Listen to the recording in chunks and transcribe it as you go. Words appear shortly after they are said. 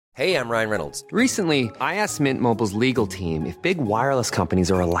Hey, I'm Ryan Reynolds. Recently, I asked Mint Mobile's legal team if big wireless companies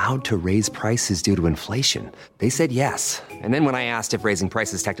are allowed to raise prices due to inflation. They said yes. And then when I asked if raising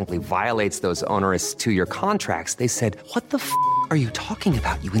prices technically violates those onerous two-year contracts, they said, "What the f*** are you talking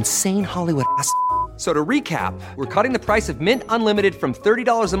about, you insane Hollywood ass?" So to recap, we're cutting the price of Mint Unlimited from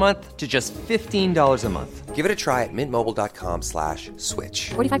 $30 a month to just $15 a month. Give it a try at mintmobile.com/switch.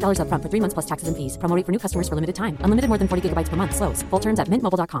 $45 up front for 3 months plus taxes and fees. Promo rate for new customers for limited time. Unlimited more than 40 gigabytes per month. Slows full terms at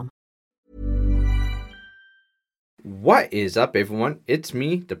mintmobile.com. What is up, everyone? It's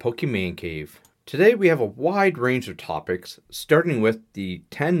me, the Pokemon Cave. Today we have a wide range of topics, starting with the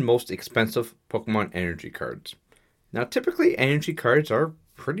 10 most expensive Pokemon energy cards. Now, typically energy cards are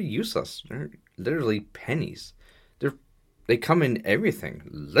pretty useless. They're literally pennies. They come in everything,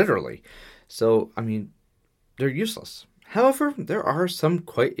 literally. So, they're useless. However, there are some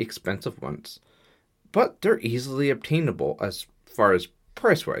quite expensive ones, but they're easily obtainable as far as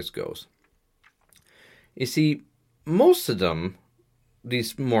price-wise goes. You see, most of them,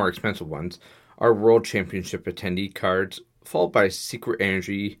 these more expensive ones, are World Championship attendee cards, followed by Secret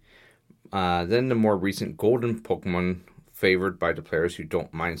Energy, then the more recent Golden Pokemon favored by the players who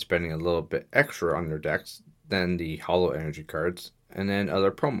don't mind spending a little bit extra on their decks, than the Holo Energy cards, and then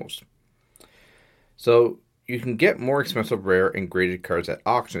other promos. So you can get more expensive rare and graded cards at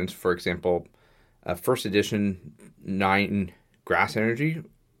auctions. For example, a first edition 9 Grass Energy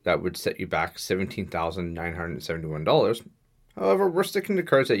that would set you back $17,971. However, we're sticking to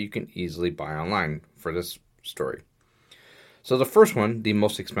cards that you can easily buy online for this story. So the first one, the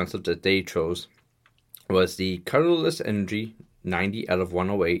most expensive that they chose, was the Colorless Energy 90 out of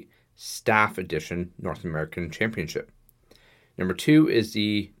 108 Staff Edition North American Championship. Number 2 is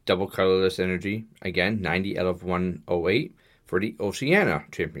the Double Colorless Energy, again 90 out of 108 for the Oceania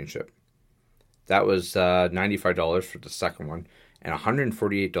Championship. That was $95 for the second one and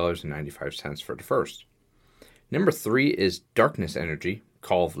 $148.95 for the first. Number 3 is Darkness Energy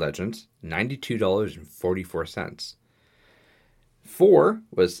Call of Legends, $92.44. 4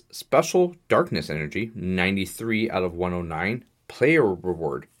 was Special Darkness Energy, 93 out of 109, Player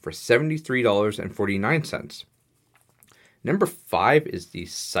Reward for $73.49. Number 5 is the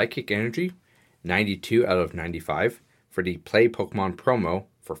Psychic Energy, 92 out of 95, for the Play Pokemon promo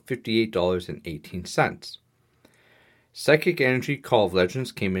for $58.18. Psychic Energy Call of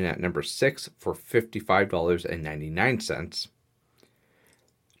Legends came in at number 6 for $55.99.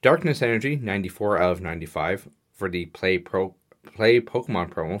 Darkness Energy, 94 out of 95, for the Play Pokemon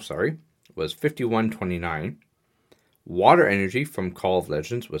promo, was $51.29. Water Energy from Call of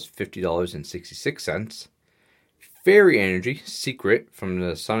Legends was $50.66. Fairy Energy Secret from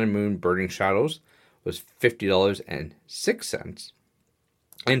the Sun and Moon Burning Shadows was $50.06.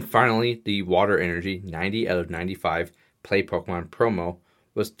 And finally, the Water Energy 90 out of 95 Play Pokemon promo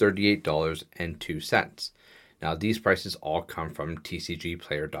was $38.02. Now, these prices all come from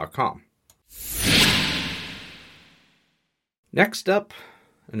TCGplayer.com. Next up,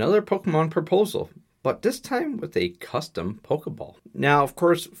 another Pokemon proposal, but this time with a custom Pokeball. Now, of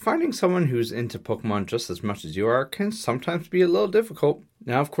course, finding someone who's into Pokemon just as much as you are can sometimes be a little difficult.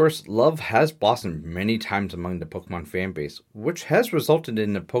 Now, of course, love has blossomed many times among the Pokemon fan base, which has resulted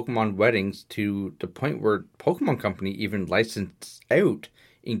in the Pokemon weddings to the point where Pokemon Company even licensed out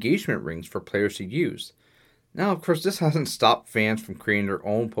engagement rings for players to use. Now, of course, this hasn't stopped fans from creating their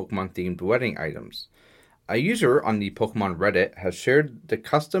own Pokemon-themed wedding items. A user on the Pokemon Reddit has shared the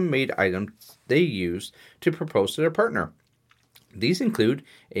custom-made items they use to propose to their partner. These include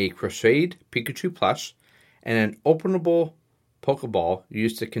a crocheted Pikachu plush and an openable Pokeball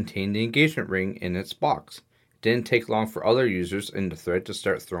used to contain the engagement ring in its box. It didn't take long for other users in the thread to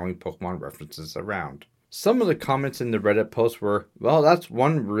start throwing Pokemon references around. Some of the comments in the Reddit post were, well, that's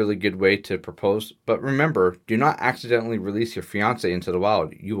one really good way to propose, but remember, do not accidentally release your fiancé into the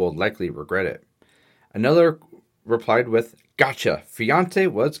wild. You will likely regret it. Another replied with, gotcha, fiancé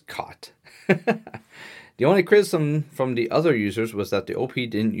was caught. The only criticism from the other users was that the OP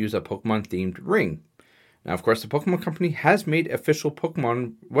didn't use a Pokemon-themed ring. Now, of course, the Pokemon Company has made official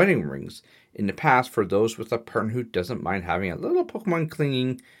Pokemon wedding rings in the past for those with a partner who doesn't mind having a little Pokemon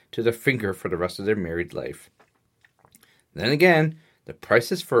clinging to their finger for the rest of their married life. Then again, the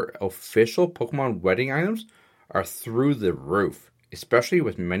prices for official Pokemon wedding items are through the roof, especially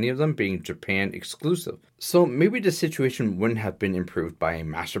with many of them being Japan exclusive. So maybe the situation wouldn't have been improved by a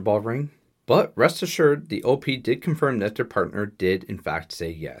Master Ball ring, but rest assured, the OP did confirm that their partner did in fact say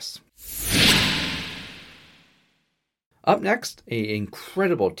yes. Up next, an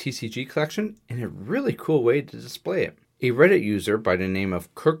incredible TCG collection and a really cool way to display it. A Reddit user by the name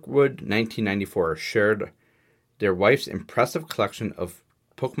of Kirkwood1994 shared their wife's impressive collection of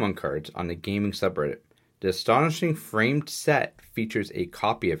Pokemon cards on the gaming subreddit. The astonishing framed set features a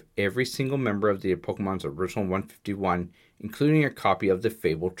copy of every single member of the Pokemon's original 151, including a copy of the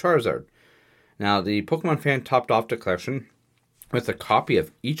fabled Charizard. Now, the Pokemon fan topped off the collection with a copy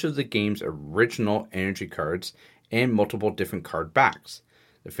of each of the game's original energy cards and multiple different card backs.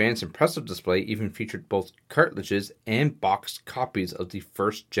 The fan's impressive display even featured both cartridges and boxed copies of the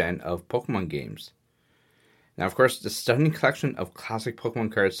first gen of Pokemon games. Now, of course, the stunning collection of classic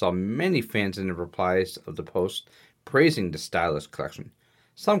Pokemon cards saw many fans in the replies of the post praising the stylish collection.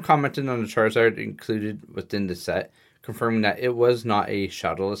 Some commented on the Charizard included within the set, confirming that it was not a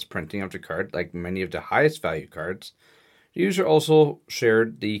shadowless printing of the card like many of the highest value cards. The user also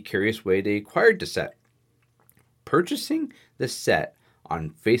shared the curious way they acquired the set, purchasing the set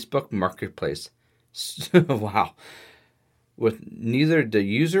on Facebook Marketplace. Wow. With neither the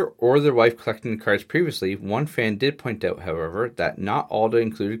user or their wife collecting the cards previously, one fan did point out, however, that not all the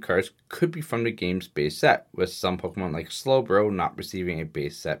included cards could be from the game's base set, with some Pokemon like Slowbro not receiving a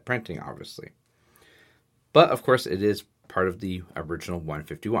base set printing, obviously. But, of course, it is part of the original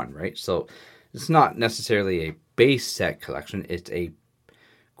 151, right? So, it's not necessarily a base set collection, it's a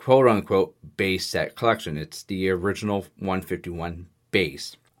quote-unquote base set collection. It's the original 151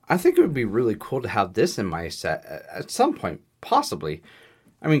 base. I think it would be really cool to have this in my set at some point, possibly.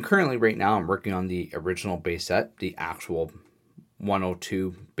 I mean, currently right now I'm working on the original base set, the actual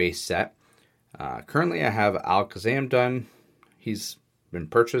 102 base set. Currently I have Alakazam done. He's been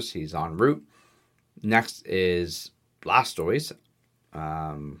purchased. He's en route. Next is Blastoise.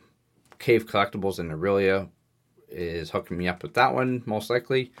 Cave Collectibles in Aurelia is hooking me up with that one, most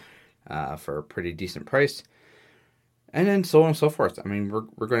likely, for a pretty decent price. And then so on and so forth. I mean,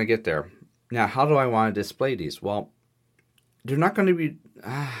 we're going to get there. Now, how do I want to display these? Well, they're not going to be...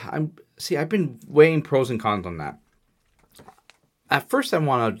 I've been weighing pros and cons on that. At first, I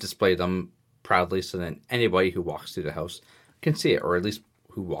want to display them proudly so that anybody who walks through the house can see it, or at least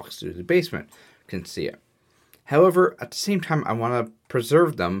who walks through the basement can see it. However, at the same time, I want to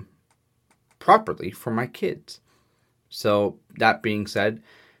preserve them properly for my kids. So, that being said,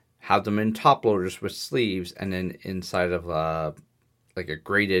 have them in top loaders with sleeves and then inside of like a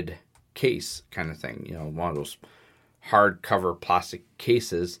graded case kind of thing. You know, one of those hardcover plastic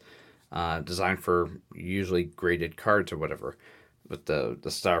cases designed for usually graded cards or whatever with the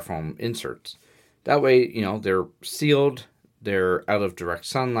styrofoam inserts. That way, you know, they're sealed, they're out of direct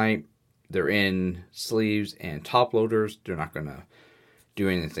sunlight, they're in sleeves and top loaders. They're not going to do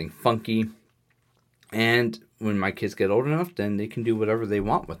anything funky. And when my kids get old enough, then they can do whatever they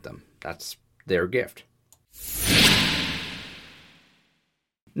want with them. That's their gift.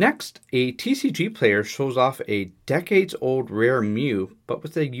 Next, a TCG player shows off a decades-old rare Mew, but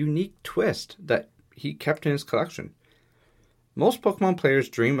with a unique twist that he kept in his collection. Most Pokemon players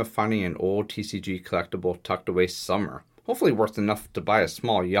dream of finding an old TCG collectible tucked away somewhere, hopefully worth enough to buy a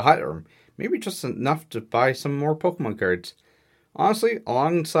small yacht or maybe just enough to buy some more Pokemon cards. Honestly,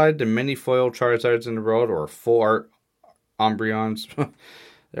 alongside the many foil Charizards in the world or full art Umbreons,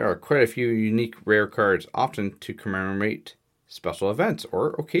 there are quite a few unique rare cards, often to commemorate special events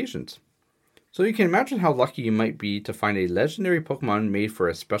or occasions. So you can imagine how lucky you might be to find a legendary Pokemon made for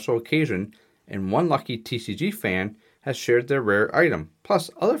a special occasion, and one lucky TCG fan has shared their rare item.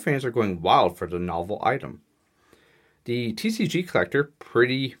 Plus, other fans are going wild for the novel item. The TCG collector,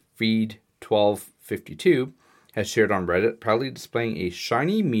 Pretty Feed 1252, has shared on Reddit, proudly displaying a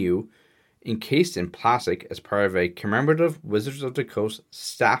shiny Mew encased in plastic as part of a commemorative Wizards of the Coast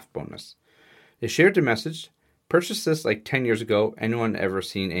staff bonus. They shared the message, "Purchased this like 10 years ago, anyone ever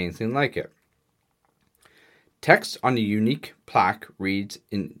seen anything like it?" Text on the unique plaque reads,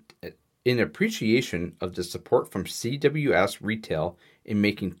 in appreciation of the support from CWS Retail in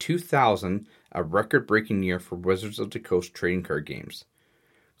making 2000 a record-breaking year for Wizards of the Coast trading card games.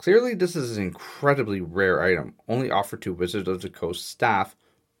 Clearly, this is an incredibly rare item, only offered to Wizards of the Coast staff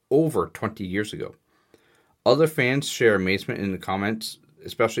over 20 years ago. Other fans share amazement in the comments,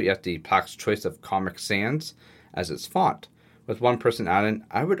 especially at the plaque's choice of Comic Sans as its font, with one person adding,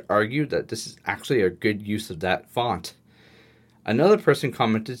 "I would argue that this is actually a good use of that font." Another person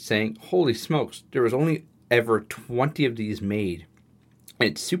commented saying, "Holy smokes, there was only ever 20 of these made.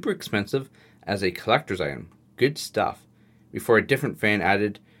 It's super expensive as a collector's item. Good stuff." Before a different fan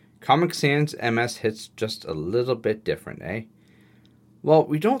added, "Comic Sans MS hits just a little bit different, eh?" Well,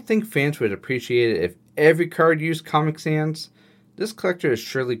 we don't think fans would appreciate it if every card used Comic Sans. This collector is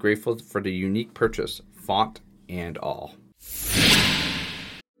surely grateful for the unique purchase, font and all.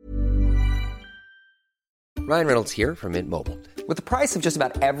 Ryan Reynolds here from Mint Mobile. With the price of just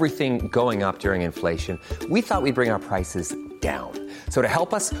about everything going up during inflation, we thought we'd bring our prices down. So to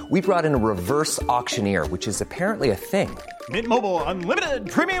help us, we brought in a reverse auctioneer, which is apparently a thing. Mint Mobile Unlimited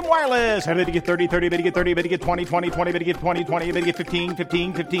Premium Wireless. How to get 30, 30, bit to get 30, bit to get 20, 20, 20, bit to get 20, 20, bit to get 15,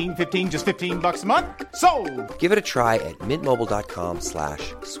 15, 15, 15, just $15 a month? Sold! Give it a try at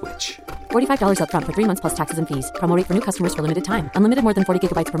mintmobile.com/switch. $45 up front for 3 months plus taxes and fees. Promo rate for new customers for limited time. Unlimited more than 40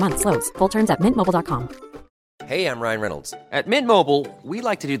 gigabytes per month. Slows full terms at mintmobile.com. Hey, I'm Ryan Reynolds. At Mint Mobile, we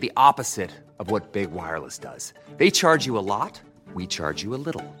like to do the opposite of what Big Wireless does. They charge you a lot, we charge you a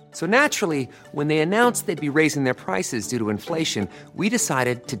little. So naturally, when they announced they'd be raising their prices due to inflation, we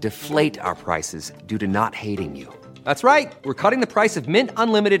decided to deflate our prices due to not hating you. That's right. We're cutting the price of Mint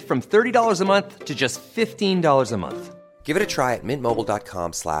Unlimited from $30 a month to just $15 a month. Give it a try at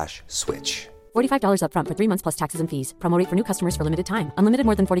mintmobile.com/switch. $45 up front for 3 months plus taxes and fees. Promo rate for new customers for limited time. Unlimited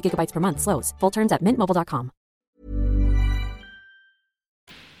more than 40 gigabytes per month. Slows full terms at mintmobile.com.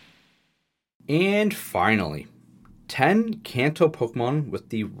 And finally, 10 Kanto Pokemon with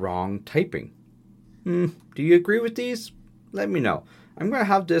the wrong typing. Do you agree with these? Let me know. I'm going to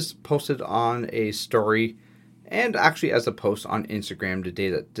have this posted on a story and actually as a post on Instagram the day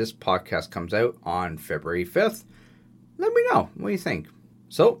that this podcast comes out on February 5th. Let me know. What do you think?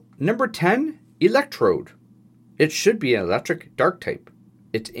 So, number 10, Electrode. It should be an electric dark type.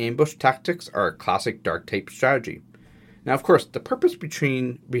 Its ambush tactics are a classic dark type strategy. Now, of course, the purpose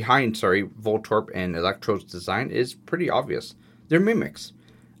behind Voltorb and Electrode's design is pretty obvious. They're mimics.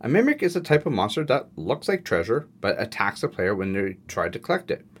 A mimic is a type of monster that looks like treasure, but attacks the player when they try to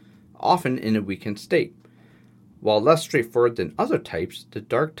collect it, often in a weakened state. While less straightforward than other types, the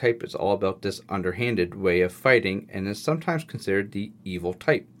dark type is all about this underhanded way of fighting and is sometimes considered the evil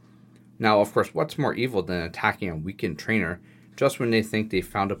type. Now, of course, what's more evil than attacking a weakened trainer just when they think they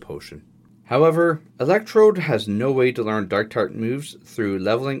found a potion? However, Electrode has no way to learn dark type moves through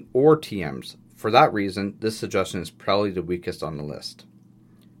leveling or TMs. For that reason, this suggestion is probably the weakest on the list.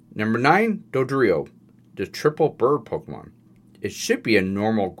 Number 9, Dodrio, the triple bird Pokemon. It should be a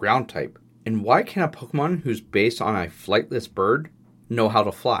normal ground type. And why can a Pokemon who's based on a flightless bird know how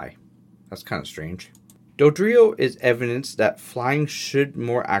to fly? That's kind of strange. Dodrio is evidence that flying should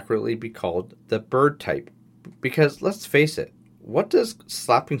more accurately be called the bird type. Because let's face it, what does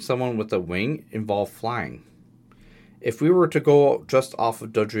slapping someone with a wing involve flying? If we were to go just off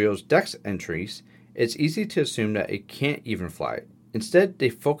of Dodrio's Dex entries, it's easy to assume that it can't even fly. Instead, they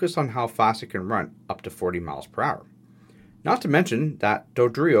focus on how fast it can run, up to 40 miles per hour. Not to mention that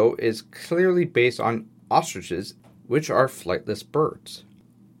Dodrio is clearly based on ostriches, which are flightless birds.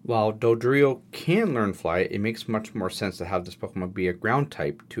 While Dodrio can learn fly, it makes much more sense to have this Pokemon be a ground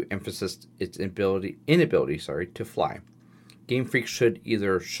type to emphasize its inability to fly. Game Freak should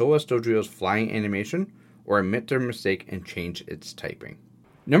either show us Dodrio's flying animation or admit their mistake and change its typing.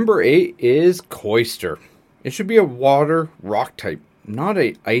 Number 8 is Cloyster. It should be a water rock type, not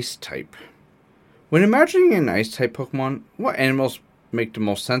a ice type. When imagining an ice type Pokemon, what animals make the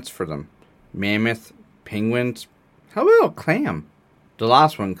most sense for them? Mammoth? Penguins? How about a clam? The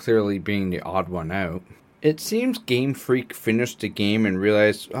last one clearly being the odd one out. It seems Game Freak finished the game and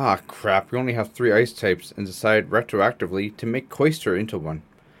realized, crap, we only have 3 ice types, and decided retroactively to make Cloyster into one.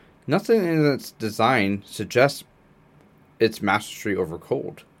 Nothing in its design suggests its mastery over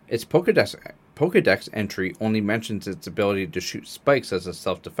cold. Its Pokedex entry only mentions its ability to shoot spikes as a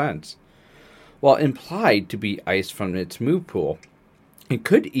self-defense. While implied to be ice from its move pool, it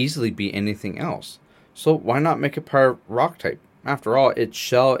could easily be anything else. So why not make it part rock type? After all, its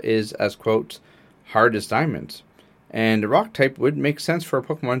shell is as, quote, hard as diamonds, and the rock type would make sense for a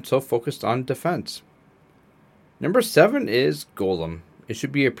Pokemon so focused on defense. Number 7 is Golem. It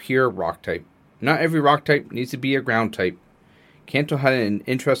should be a pure rock type. Not every rock type needs to be a ground type. Kanto had an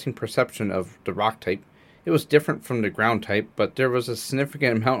interesting perception of the rock type. It was different from the ground type, but there was a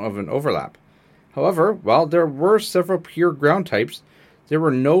significant amount of an overlap. However, while there were several pure ground types, there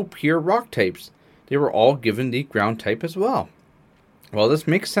were no pure rock types. They were all given the ground type as well. While this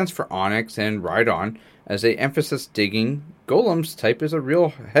makes sense for Onix and Rhydon, as they emphasize digging, Golem's type is a real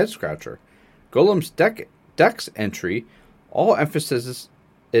head-scratcher. Golem's Dex entry all emphasizes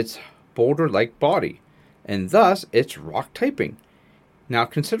its boulder-like body, and thus its rock typing. Now,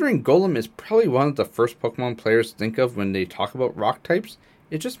 considering Golem is probably one of the first Pokemon players think of when they talk about rock types,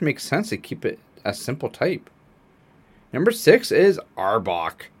 it just makes sense to keep it a simple type. Number 6 is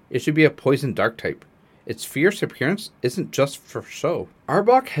Arbok. It should be a poison dark type. Its fierce appearance isn't just for show.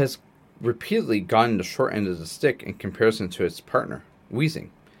 Arbok has repeatedly gotten the short end of the stick in comparison to its partner, Weezing.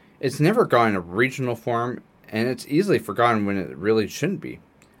 It's never gotten a regional form, and it's easily forgotten when it really shouldn't be.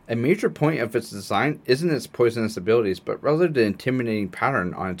 A major point of its design isn't its poisonous abilities, but rather the intimidating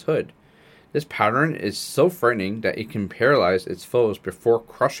pattern on its hood. This pattern is so frightening that it can paralyze its foes before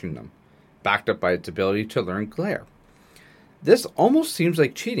crushing them, backed up by its ability to learn Glare. This almost seems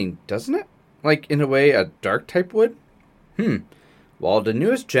like cheating, doesn't it? Like, in a way, a Dark type would? While the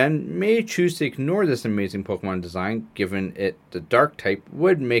newest gen may choose to ignore this amazing Pokemon design, given it the Dark type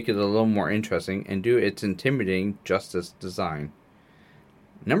would make it a little more interesting and do its intimidating justice design.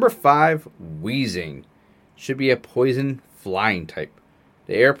 Number 5, Weezing. Should be a poison flying type.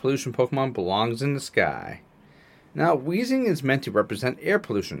 The air pollution Pokemon belongs in the sky. Now, Weezing is meant to represent air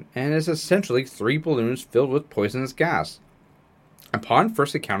pollution, and is essentially 3 balloons filled with poisonous gas. Upon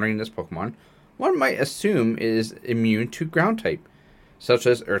first encountering this Pokemon, one might assume it is immune to ground type, such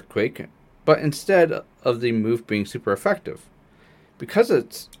as Earthquake, but instead of the move being super effective. Because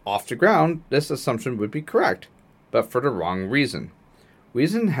it's off the ground, this assumption would be correct, but for the wrong reason.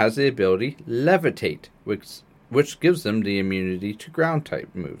 Weezing has the ability Levitate, which gives them the immunity to ground type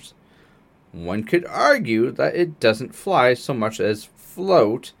moves. One could argue that it doesn't fly so much as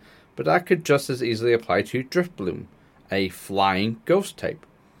float, but that could just as easily apply to Drifbloom, a flying ghost type.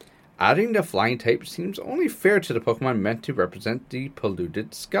 Adding the flying type seems only fair to the Pokemon meant to represent the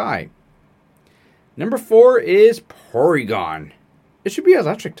polluted sky. Number 4 is Porygon. It should be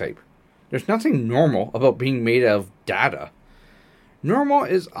electric type. There's nothing normal about being made out of data. Normal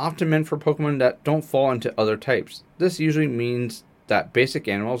is often meant for Pokemon that don't fall into other types. This usually means that basic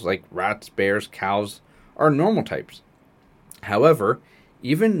animals like rats, bears, cows are normal types. However,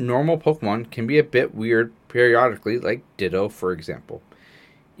 even normal Pokemon can be a bit weird periodically, like Ditto, for example.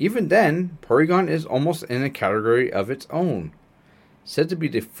 Even then, Porygon is almost in a category of its own. Said to be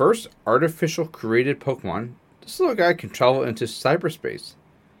the first artificial created Pokemon, this little guy can travel into cyberspace.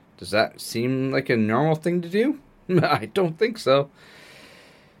 Does that seem like a normal thing to do? I don't think so.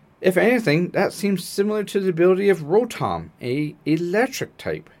 If anything, that seems similar to the ability of Rotom, a electric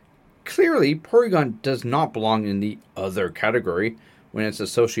type. Clearly, Porygon does not belong in the other category. When its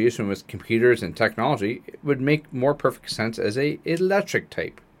association with computers and technology, it would make more perfect sense as a electric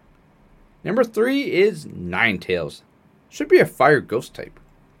type. Number 3 is Ninetales. Should be a fire ghost type.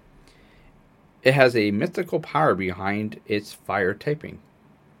 It has a mythical power behind its fire typing.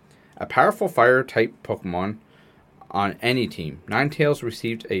 A powerful fire type Pokemon on any team. Ninetales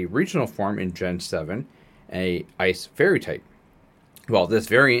received a regional form in Gen 7, a ice fairy type. While this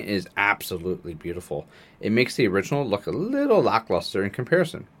variant is absolutely beautiful, it makes the original look a little lackluster in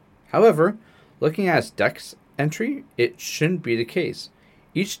comparison. However, looking at its dex entry, it shouldn't be the case.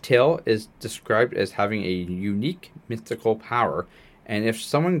 Each tail is described as having a unique mythical power, and if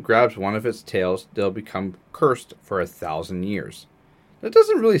someone grabs one of its tails, they'll become cursed for 1,000 years. That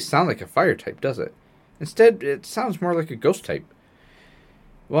doesn't really sound like a fire type, does it? Instead, it sounds more like a ghost type.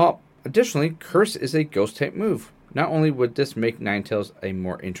 Well, additionally, Curse is a ghost type move. Not only would this make Ninetales a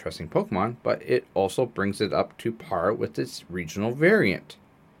more interesting Pokemon, but it also brings it up to par with its regional variant.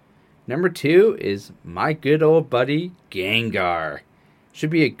 Number 2 is my good old buddy Gengar.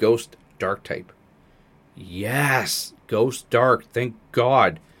 Should be a ghost dark type. Yes, ghost dark, thank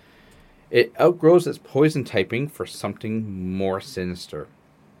God. It outgrows its poison typing for something more sinister.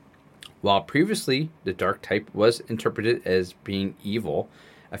 While previously the dark type was interpreted as being evil,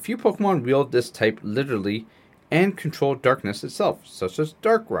 a few Pokemon wield this type literally and control darkness itself, such as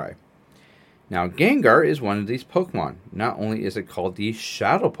Darkrai. Now, Gengar is one of these Pokemon. Not only is it called the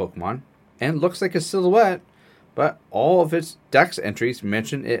Shadow Pokemon, and looks like a silhouette, but all of its dex entries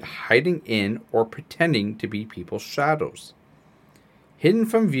mention it hiding in or pretending to be people's shadows. Hidden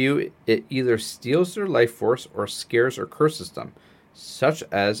from view, it either steals their life force or scares or curses them, such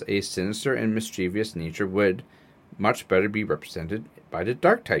as a sinister and mischievous nature would much better be represented by the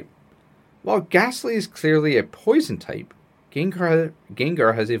dark type. While Ghastly is clearly a poison type,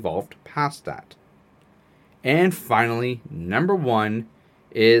 Gengar has evolved past that. And finally, number 1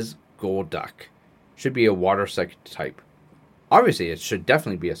 is Golduck. Should be a water psychic type. Obviously, it should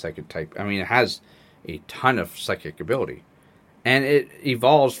definitely be a psychic type. I mean, it has a ton of psychic ability. And it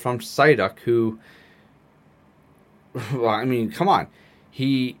evolves from Psyduck, who... Well, I mean, come on.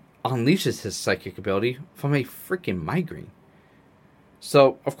 He unleashes his psychic ability from a freaking migraine.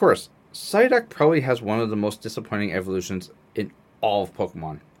 So, of course, Psyduck probably has one of the most disappointing evolutions in all of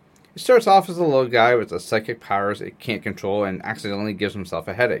Pokemon. It starts off as a little guy with the psychic powers it can't control and accidentally gives himself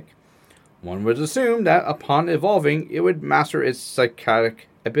a headache. One would assume that upon evolving, it would master its psychic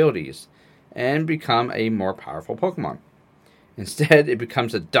abilities and become a more powerful Pokemon. Instead, it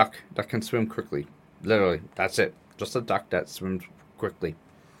becomes a duck that can swim quickly. Literally, that's it. Just a duck that swims quickly.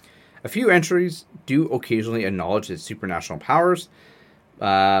 A few entries do occasionally acknowledge its supernatural powers.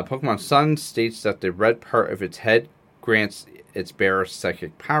 Pokemon Sun states that the red part of its head grants its bearer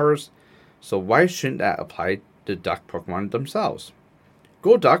psychic powers. So why shouldn't that apply to duck Pokemon themselves?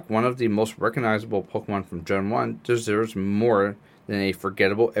 Golduck, one of the most recognizable Pokemon from Gen 1, deserves more than a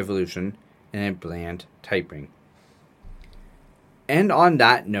forgettable evolution and a bland typing. And on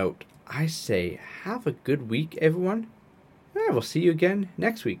that note, I say have a good week, everyone. And I will see you again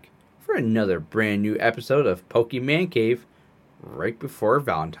next week for another brand new episode of Pokemon Cave right before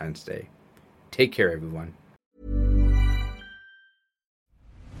Valentine's Day. Take care, everyone.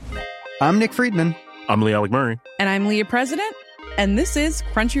 I'm Nick Friedman. I'm Lee Alec Murray. And I'm Leah President. And this is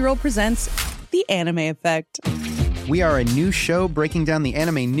Crunchyroll Presents The Anime Effect. We are a new show breaking down the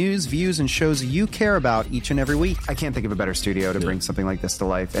anime news, views, and shows you care about each and every week. I can't think of a better studio to bring something like this to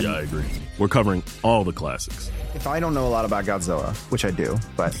life. And I agree. We're covering all the classics. if I don't know a lot about Godzilla, which I do,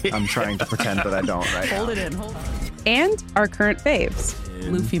 but I'm trying to pretend that I don't right Hold it in. And our current faves.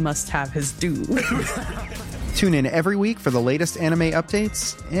 Luffy must have his due. Tune in every week for the latest anime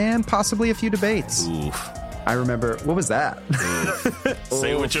updates and possibly a few debates. Oof. I remember, what was that?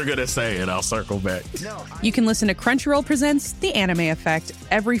 Say what you're going to say and I'll circle back. You can listen to Crunchyroll Presents The Anime Effect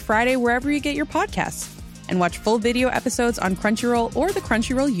every Friday wherever you get your podcasts. And watch full video episodes on Crunchyroll or the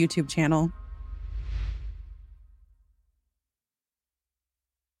Crunchyroll YouTube channel.